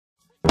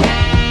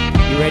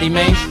You ready,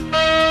 Mace?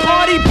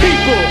 Party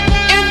people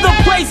in the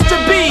place to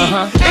be.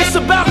 It's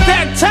about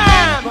that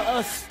time for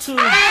us to.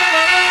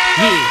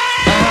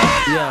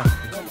 Yeah.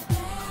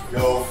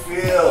 Yo,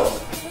 Phil,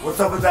 what's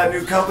up with that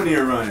new company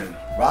you're running?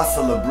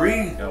 Rasa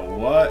Labrie? Yo,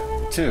 what?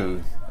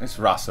 Dude, it's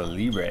Rasa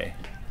Libre.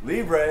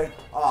 Libre?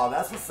 Oh,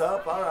 that's what's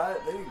up. All right,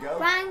 there you go.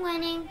 Brian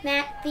Winning,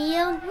 Matt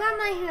Field, who are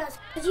my heroes?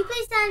 Could you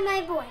please sign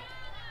my boy?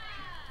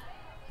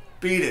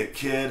 Beat it,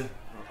 kid.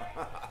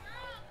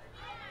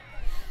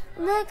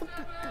 Look,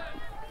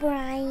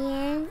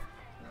 Brian.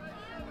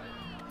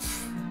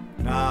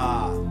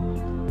 Nah.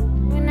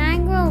 When I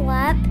grow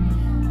up,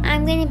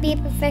 I'm gonna be a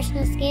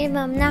professional skater, but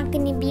I'm not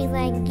gonna be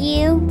like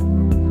you.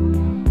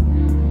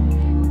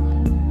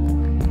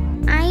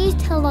 I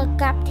used to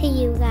look up to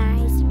you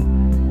guys,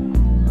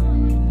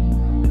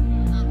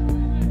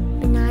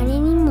 but not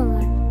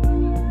anymore.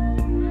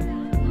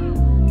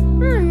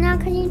 No,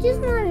 because you're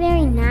just not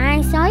very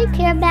nice. All you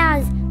care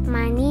about is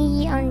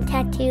money and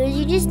tattoos.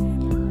 You just...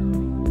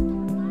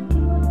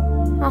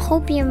 I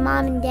hope your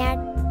mom and dad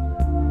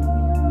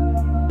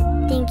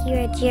think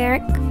you're a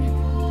jerk.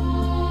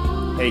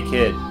 Hey,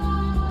 kid.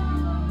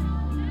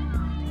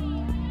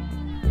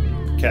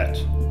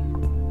 Catch.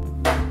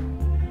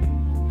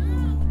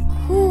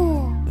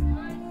 Cool.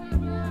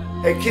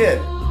 Hey, kid.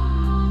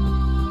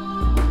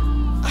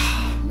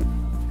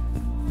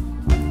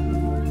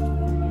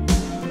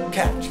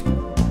 Catch.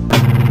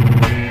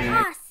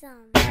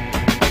 Awesome.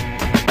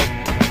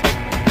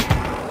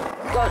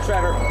 Go,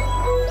 Trevor.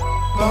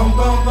 Boom,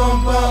 boom, boom,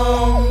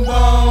 boom,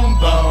 boom,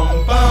 boom,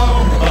 boom,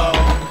 boom, boom.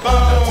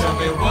 Now tell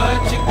me what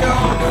you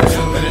gonna do,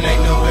 but it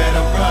ain't nowhere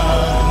to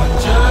run. My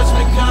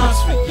judgment comes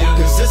for you,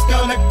 'cause it's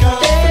gonna come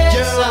for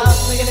you.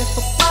 Looking at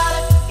for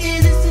water,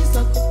 easy sees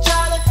Uncle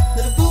Charlie.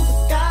 Little boo, but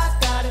God's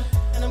got him,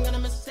 and I'm gonna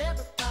miss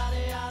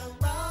everybody out of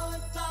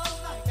rolling flow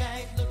like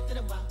I ain't looked at a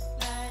while.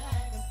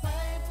 And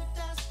pray for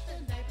dust,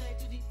 and they play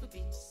too deep for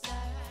being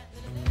sad.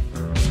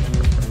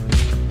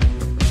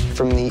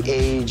 From the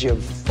age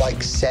of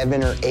like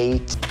 7 or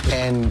 8.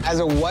 And as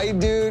a white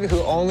dude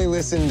who only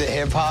listened to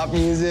hip-hop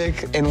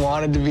music and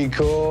wanted to be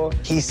cool,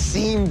 he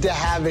seemed to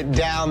have it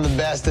down the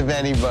best of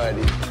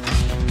anybody.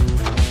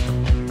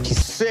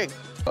 He's sick.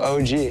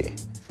 OG.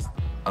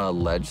 A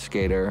ledge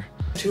skater.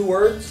 2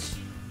 words.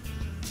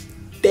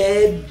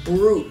 Dead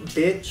brute,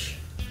 bitch.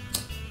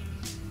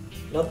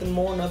 Nothing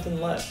more, nothing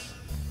less.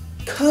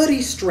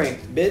 Cuddy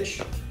strength,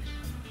 bitch.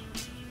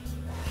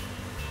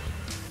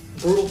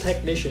 Brutal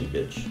technician,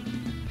 bitch.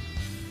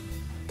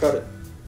 Cut it.